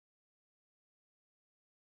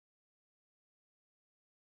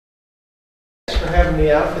having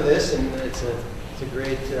me out for this, and it's a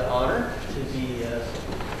great honor to be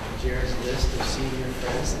Jared's list of senior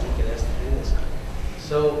friends that he can ask to do this.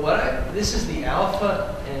 So this is the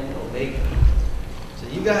alpha and omega. So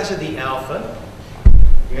you guys are the alpha.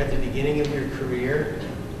 You're at the beginning of your career.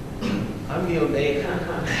 I'm the omega.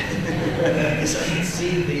 Because I can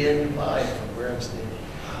see the end line from where I'm standing.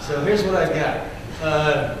 So here's what I've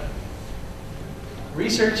got.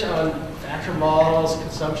 Research on factor models,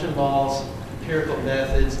 consumption models, empirical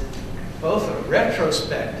methods, both are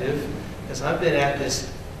retrospective, because I've been at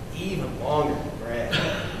this even longer than Brad.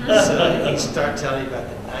 So he start telling you about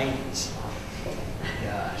the 90s.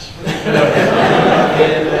 Gosh.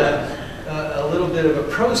 And a little bit of a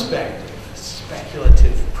prospective,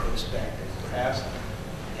 speculative prospective, perhaps.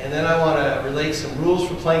 And then I want to relate some rules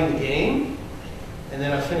for playing the game. And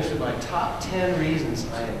then I'll finish with my top 10 reasons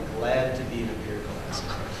I am glad to be an empirical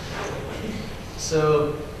asset.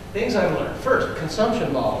 So, things I've learned. First,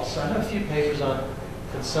 consumption models. So I have a few papers on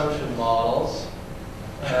consumption models,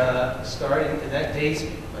 starting, and that dates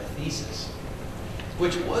my thesis,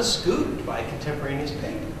 which was scooped by a contemporaneous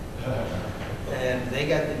paper. And they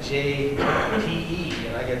got the JPE,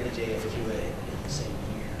 and I got the JFQA in the same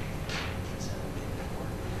year. That's how we did that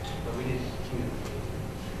work. But we didn't communicate.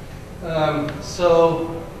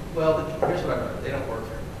 Here's what I wrote. They don't work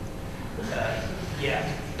very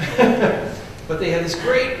well. But they have this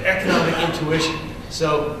great economic intuition.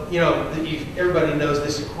 So, everybody knows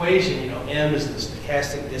this equation. M is the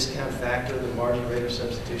stochastic discount factor, the marginal rate of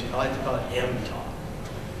substitution. I like to call it M-talk.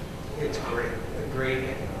 It's great, a great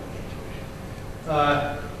economic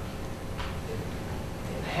intuition.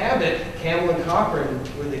 In habit, Campbell and Cochran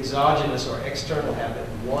with exogenous or external habit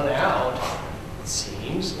won out, it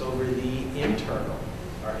seems, over the internal,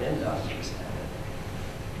 or endogenous habit.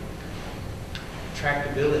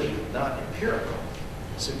 Tractability, not empirical,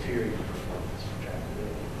 superior performance for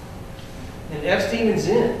tractability. And Epstein and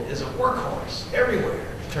Zinn is a workhorse everywhere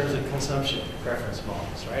in terms of consumption preference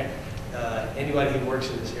models, right? Anybody who works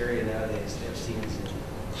in this area nowadays, Epstein and Zinn.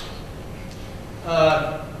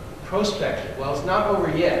 Prospective, well, it's not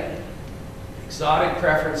over yet. Exotic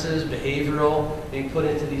preferences, behavioral, being put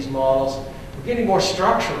into these models. We're getting more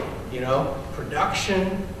structural,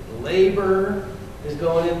 production, labor is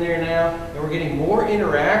going in there now, and we're getting more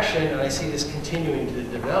interaction, and I see this continuing to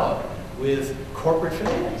develop with corporate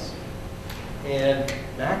finance and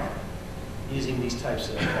macro using these types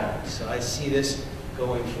of models. So I see this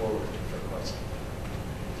going forward for quite some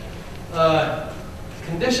time.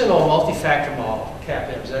 Conditional multi-factor model,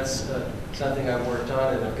 CAPMs, that's something I've worked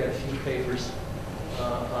on, and I've got a few papers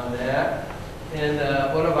on that. And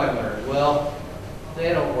what have I learned? Well,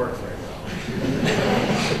 they don't work very well.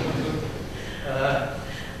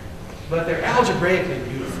 But they're algebraically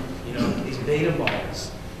beautiful, these beta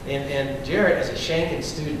models. And Jared, as a Shanken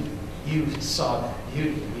student, you saw that.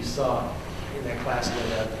 You saw in that class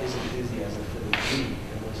his enthusiasm for the beauty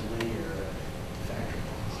and those linear factor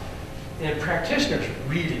models. And practitioners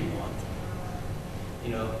really want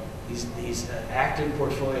them. These active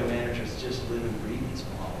portfolio managers just live and breathe these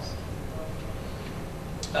models.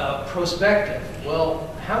 Prospective. Well,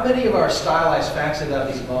 how many of our stylized facts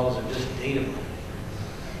about these models are just data mining?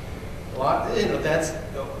 A lot, that's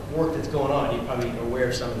work that's going on. You're probably aware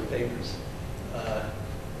of some of the papers.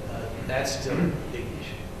 That's still a big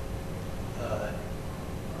issue.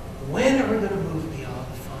 When are we going to move beyond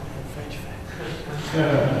the fun and French factors?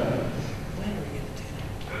 When are we going to do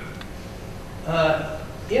that?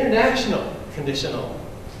 International conditional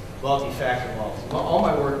multi-factor models. All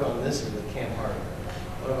my work on this is with Cam Harder.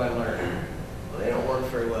 What have I learned? Well, they don't work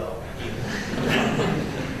very well either.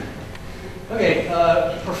 Okay,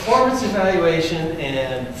 performance evaluation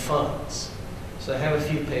and funds. So I have a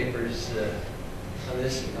few papers on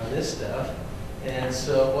this stuff. And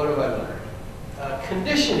so what have I learned?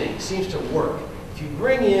 Conditioning seems to work. If you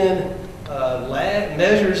bring in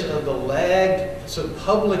measures of the lagged, so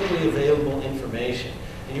publicly available information,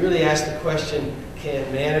 and you really ask the question,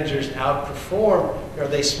 can managers outperform? Are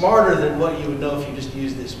they smarter than what you would know if you just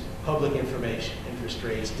use this public information, interest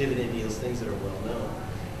rates, dividend yields, things that are well known?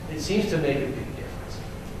 It seems to make a big difference.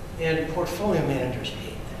 And portfolio managers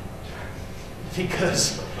hate that.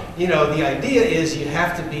 Because, the idea is you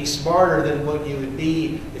have to be smarter than what you would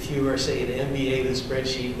be if you were, say, an MBA with a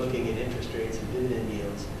spreadsheet looking at interest rates and dividend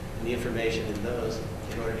yields and the information in those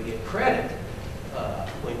in order to get credit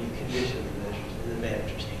when you condition the measures. And the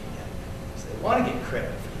managers hate that. So they want to get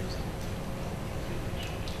credit for using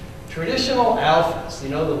it. Traditional alphas, the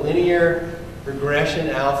linear regression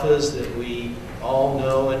alphas that we all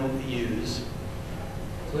know and use,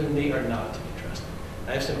 including me, are not to be trusted.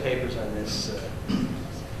 I have some papers on this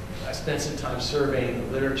I spent some time surveying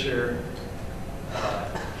the literature.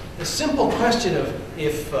 The simple question of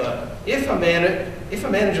if a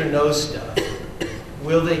manager knows stuff,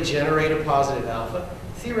 will they generate a positive alpha?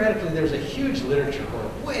 Theoretically, there's a huge literature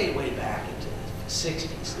going way, way back into the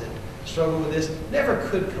 60s that struggled with this, never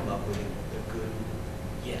could come up with a good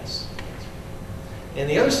yes. And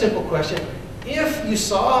the other simple question, if you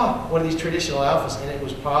saw one of these traditional alphas and it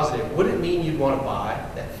was positive, would it mean you'd want to buy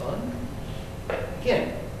that fund?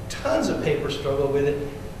 Again, tons of papers struggle with it.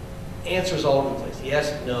 Answers all over the place.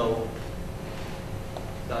 Yes, no,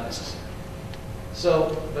 not necessary.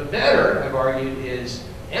 So the better, I've argued, is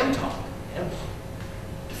MTOC.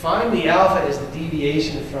 Define the alpha as the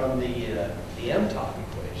deviation from the MTOC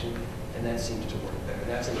equation, and that seems to work better.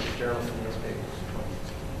 That's in the Journal Finance paper.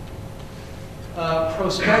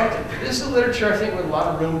 Prospective. This is a literature, I think, with a lot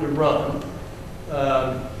of room to run.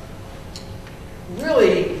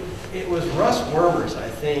 Really, it was Russ Wormers, I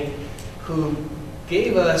think, who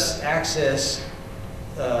gave us access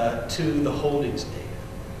to the holdings data.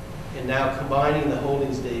 And now combining the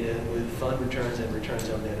holdings data with fund returns and returns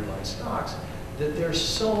on the underlying stocks, that there's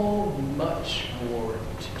so much more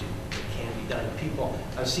to do that can be done. People,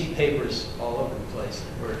 I see papers all over the place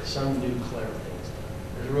where some new clever things done.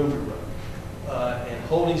 There's room to run. And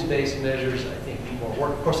holdings-based measures, I think, need more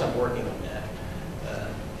work. Of course, I'm working on that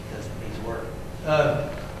because it needs work.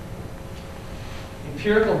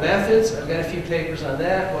 Empirical methods, I've got a few papers on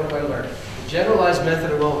that. What have I learned? The generalized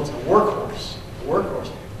method alone is a workhorse. A workhorse.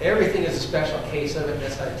 Everything is a special case of it.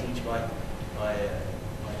 That's how I teach my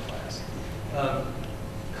class.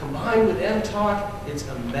 Combined with MTOC, it's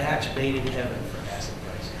a match made in heaven for asset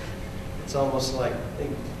pricing. It's almost like, I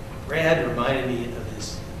think Brad reminded me of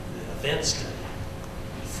this event study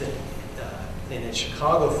thing. And in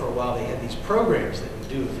Chicago for a while, they had these programs that would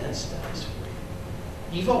do event studies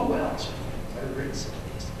for you. Evo Wells, I've written some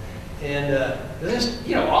of these. And this,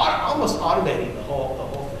 you know, almost automating the whole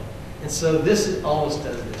thing. And so this almost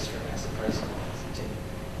does this for asset pricing.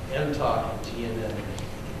 MTOC and GMM, you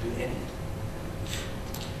can do anything.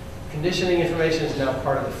 Conditioning information is now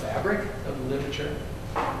part of the fabric of the literature.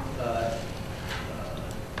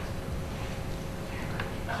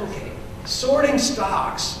 Okay, sorting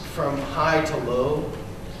stocks from high to low,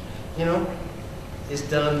 you know, is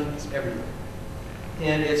done everywhere.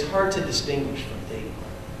 And it's hard to distinguish from data.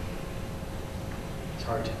 It's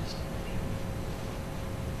hard to distinguish.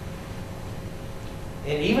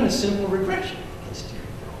 And even a simple regression can steer you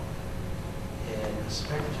wrong. And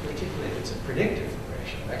particularly if it's a predictive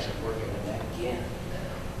regression, I'm actually working on that again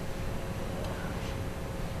now.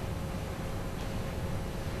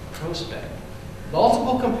 Prospective.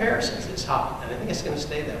 Multiple comparisons is hot, and I think it's going to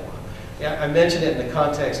stay that way. Yeah, I mentioned it in the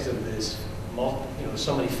context of this,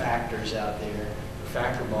 so many factors out there,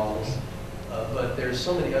 factor models, but there's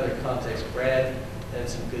so many other contexts. Brad had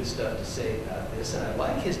some good stuff to say about this, and I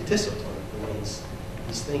like his discipline, the way he's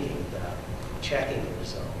thinking about checking the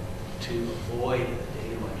result to avoid the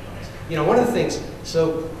data mining bias. You know, one of the things,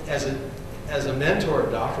 so as a mentor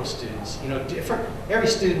of doctoral students, you know, every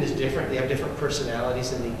student is different. They have different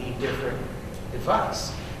personalities and they need different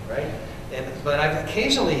advice, right? But I've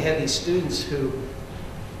occasionally had these students who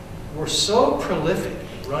were so prolific,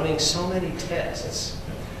 running so many tests.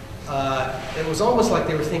 It was almost like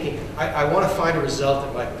they were thinking, I want to find a result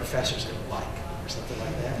that my professor's going to like, or something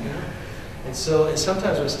like that. You know? And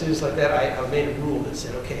sometimes with students like that, I made a rule that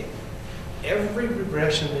said, okay, every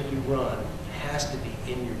regression that you run has to be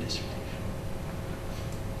in your dissertation.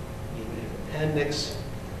 Either an appendix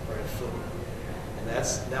or a footnote. And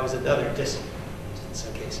that was another discipline in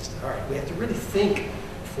some cases. All right, we have to really think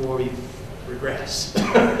before we regress,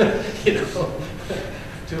 you know,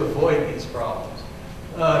 to avoid these problems.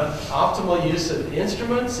 Optimal use of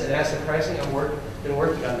instruments and asset pricing, been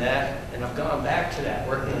working on that, and I've gone back to that,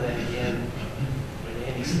 working on that again with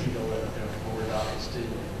Andy Siegel, a former doctoral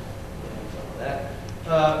student, and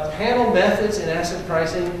that. Panel methods in asset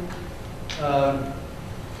pricing,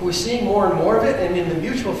 we're seeing more and more of it, and in the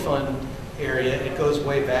mutual fund area, it goes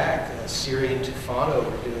way back. Siri and Tufano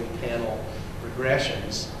were doing panel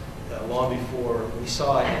regressions long before we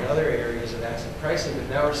saw it in other areas of asset pricing, but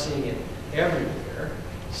now we're seeing it everywhere.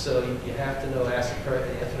 So you have to know asset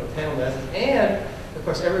pricing, you have to know panel methods, and of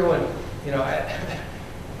course everyone, you know,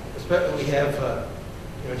 especially we have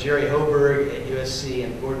Jerry Hoberg at USC,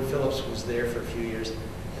 and Gordon Phillips was there for a few years,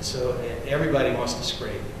 and so everybody wants to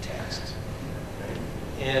scrape text, right?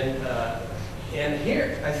 And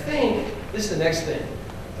here I think this is the next thing.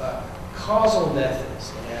 Causal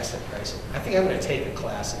methods in asset pricing. I think I'm going to take a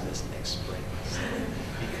class in this next spring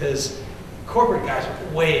because corporate guys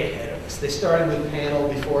are way ahead of us. They started with panel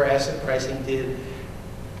before asset pricing did.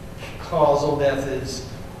 causal methods,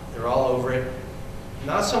 they're all over it.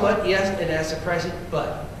 Not so much, yes, in asset pricing,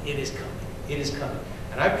 but it is coming. It is coming.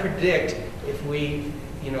 And I predict if we,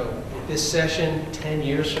 at this session 10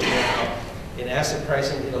 years from now, in asset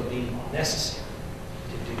pricing, it'll be necessary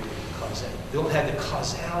to do causality. They'll have the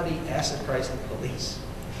causality asset pricing police.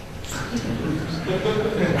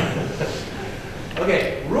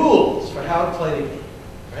 Okay, rules for how to play the game,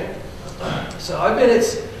 right? So I've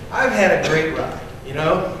had a great ride,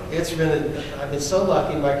 I've been so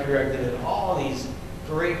lucky in my career. I've been in all these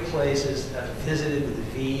great places. I've visited with the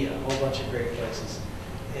V, a whole bunch of great places.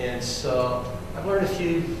 And so I've learned a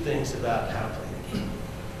few things about how to play the game.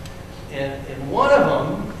 And one of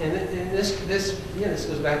them, and this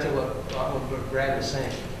goes back to what Brad was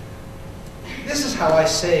saying. This is how I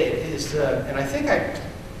say it is, and I think it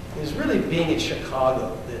was really being in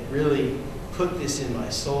Chicago that really put this in my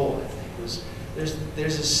soul. I think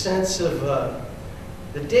there's a sense of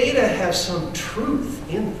the data have some truth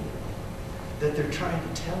in them that they're trying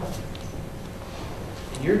to tell you.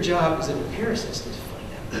 And your job as an empiricist is to find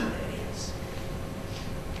out what that is.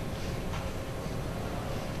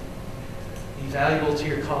 Be valuable to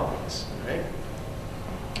your colleagues, right?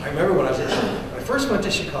 I remember when I first went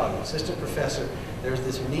to Chicago, assistant professor, there was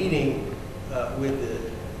this meeting with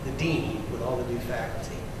the dean, with all the new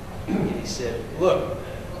faculty. And he said, look,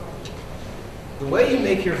 the way you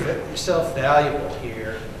make yourself valuable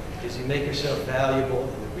here is you make yourself valuable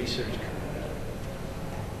in the research community.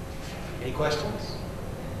 Any questions?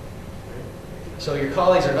 So your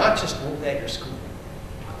colleagues are not just at your school.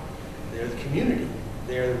 They're the community.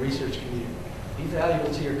 They're the research community. Be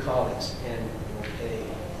valuable to your colleagues and will pay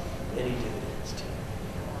any dividends to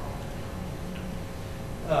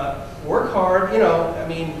you. Work hard,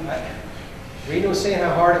 Rena was saying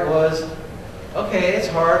how hard it was. Okay, it's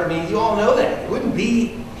hard. You all know that. You wouldn't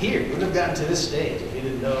be here. You wouldn't have gotten to this stage if you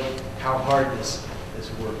didn't know how hard this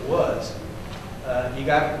work was. You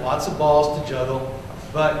got lots of balls to juggle,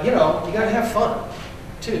 but you got to have fun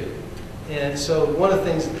too. And so one of the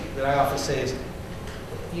things that I often say is,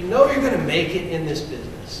 you're going to make it in this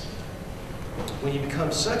business when you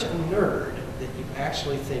become such a nerd that you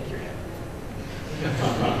actually think you're having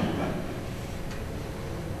fun.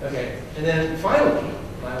 Okay, and then finally,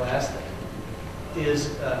 my last thing is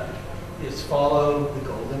follow the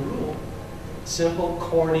golden rule. Simple,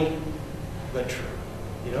 corny, but true.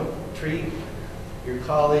 Treat your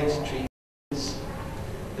colleagues, treat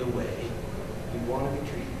the way you want to be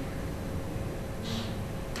treated.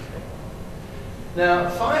 Okay. Now,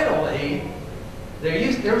 finally,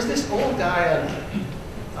 there was this old guy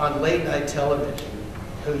on late night television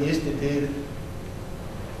who used to do,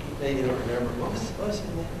 maybe you don't remember, what was his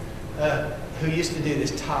name? Who used to do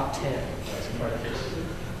this top 10 as part of his,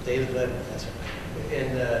 David Letterman, that's right.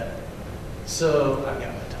 And so I've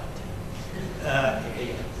got my top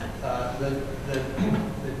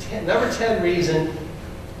 10. Number 10 reason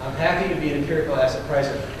I'm happy to be an empirical asset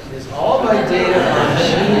pricer is all my data are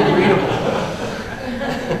machine readable.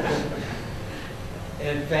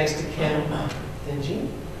 And thanks to Ken and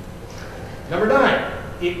Jean. Number 9,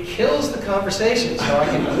 it kills the conversation so I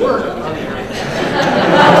can work on the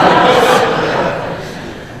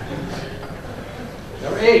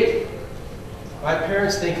Number 8, my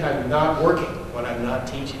parents think I'm not working when I'm not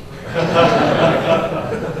teaching.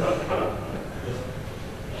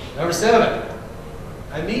 Number 7,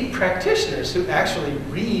 I meet practitioners who actually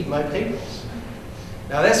read my papers.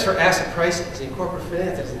 Now that's for asset prices. In corporate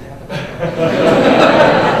finance, that doesn't happen.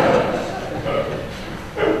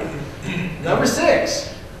 Number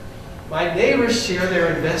 6, my neighbors share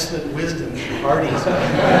their investment wisdom at parties.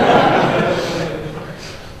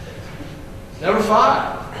 Number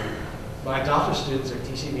 5, my doctoral students are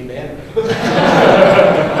teaching me management.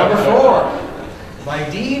 Number 4, my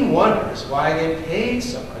dean wonders why I get paid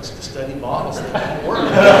so much to study models that don't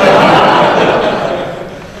work.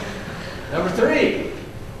 Number 3,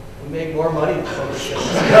 we make more money than corporate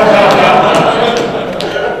finance.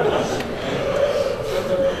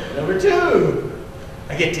 Number 2,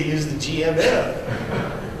 I get to use the GMM.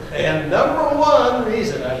 And number 1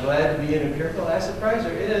 reason I'm glad to be an empirical asset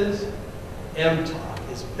pricer is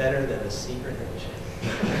MTalk is better than a secret handshake.